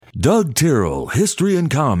Doug Tyrrell, History and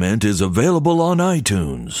Comment is available on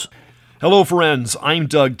iTunes. Hello, friends. I'm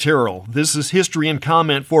Doug Tyrrell. This is History and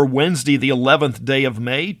Comment for Wednesday, the 11th day of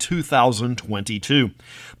May, 2022.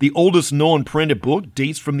 The oldest known printed book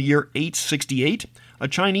dates from the year 868, a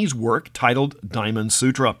Chinese work titled Diamond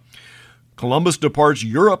Sutra. Columbus departs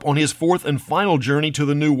Europe on his fourth and final journey to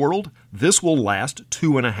the New World. This will last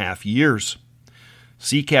 2.5 years.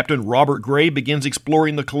 Sea Captain Robert Gray begins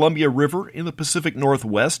exploring the Columbia River in the Pacific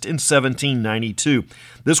Northwest in 1792.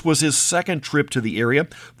 This was his second trip to the area,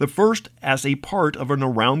 the first as a part of an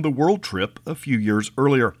around-the-world trip a few years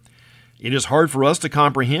earlier. It is hard for us to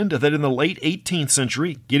comprehend that in the late 18th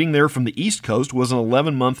century, getting there from the East Coast was an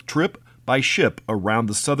 11-month trip by ship around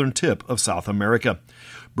the southern tip of South America.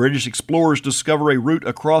 British explorers discover a route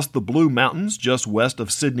across the Blue Mountains just west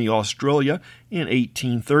of Sydney, Australia in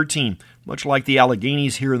 1813. Much like the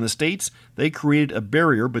Alleghenies here in the States, they created a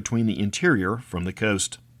barrier between the interior from the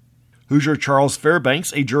coast. Hoosier Charles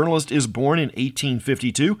Fairbanks, a journalist, is born in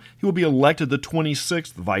 1852. He will be elected the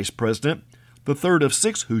 26th vice president, the third of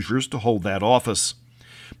 6 Hoosiers to hold that office.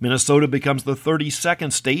 Minnesota becomes the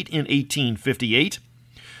 32nd state in 1858.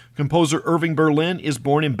 Composer Irving Berlin is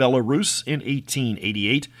born in Belarus in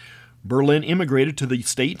 1888. Berlin immigrated to the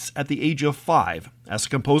States at the age of 5. As a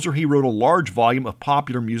composer, he wrote a large volume of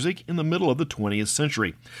popular music in the middle of the 20th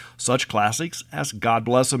century. Such classics as God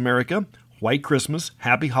Bless America, White Christmas,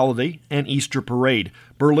 Happy Holiday, and Easter Parade.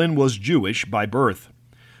 Berlin was Jewish by birth.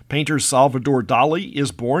 Painter Salvador Dali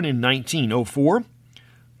is born in 1904.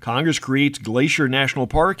 Congress creates Glacier National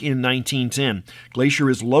Park in 1910. Glacier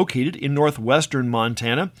is located in northwestern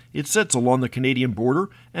Montana. It sits along the Canadian border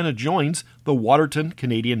and adjoins the Waterton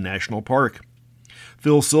Canadian National Park.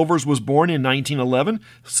 Phil Silvers was born in 1911.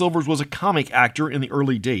 Silvers was a comic actor in the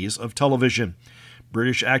early days of television.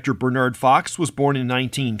 British actor Bernard Fox was born in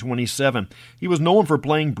 1927. He was known for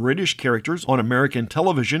playing British characters on American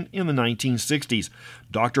television in the 1960s.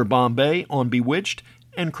 Dr. Bombay on Bewitched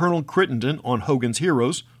and Colonel Crittenden on Hogan's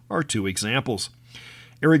Heroes are 2 examples.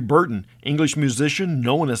 Eric Burton, English musician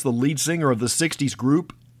known as the lead singer of the 60s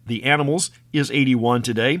group The Animals, is 81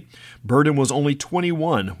 today. Burton was only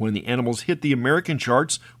 21 when the Animals hit the American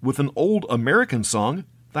charts with an old American song,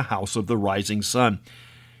 The House of the Rising Sun.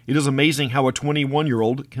 It is amazing how a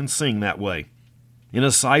 21-year-old can sing that way. In a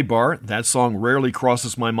sidebar, that song rarely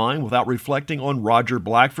crosses my mind without reflecting on Roger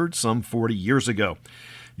Blackford some 40 years ago.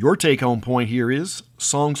 Your take-home point here is,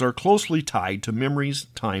 songs are closely tied to memories,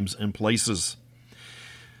 times, and places.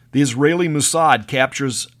 The Israeli Mossad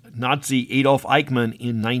captures Nazi Adolf Eichmann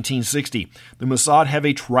in 1960. The Mossad have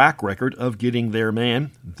a track record of getting their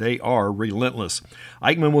man. They are relentless.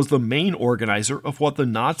 Eichmann was the main organizer of what the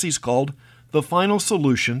Nazis called the final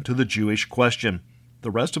solution to the Jewish question. The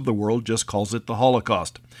rest of the world just calls it the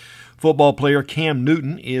Holocaust. Football player Cam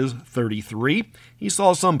Newton is 33. He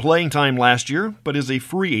saw some playing time last year, but is a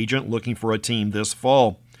free agent looking for a team this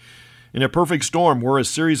fall. In a perfect storm where a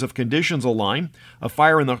series of conditions align, a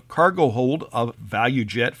fire in the cargo hold of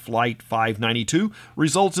ValueJet Flight 592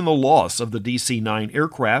 results in the loss of the DC-9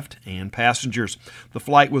 aircraft and passengers. The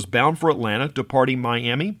flight was bound for Atlanta, departing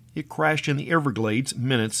Miami. It crashed in the Everglades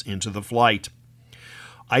minutes into the flight.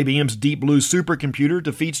 IBM's Deep Blue supercomputer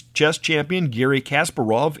defeats chess champion Garry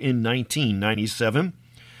Kasparov in 1997.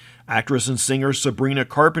 Actress and singer Sabrina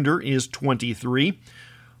Carpenter is 23.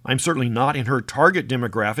 I'm certainly not in her target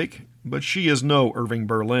demographic, but she is no Irving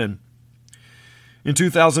Berlin. In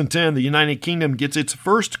 2010, the United Kingdom gets its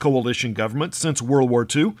first coalition government since World War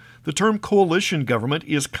II. The term coalition government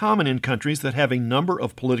is common in countries that have a number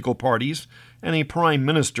of political parties and a prime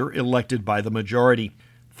minister elected by the majority.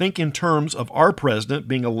 Think in terms of our president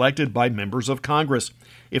being elected by members of Congress.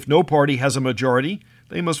 If no party has a majority,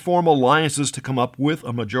 they must form alliances to come up with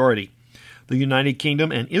a majority. The United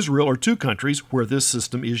Kingdom and Israel are 2 countries where this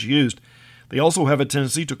system is used. They also have a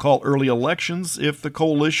tendency to call early elections if the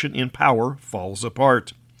coalition in power falls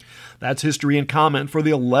apart. That's History and Comment for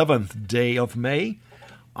the 11th day of May.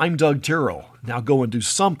 I'm Doug Tyrrell. Now go and do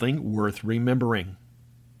something worth remembering.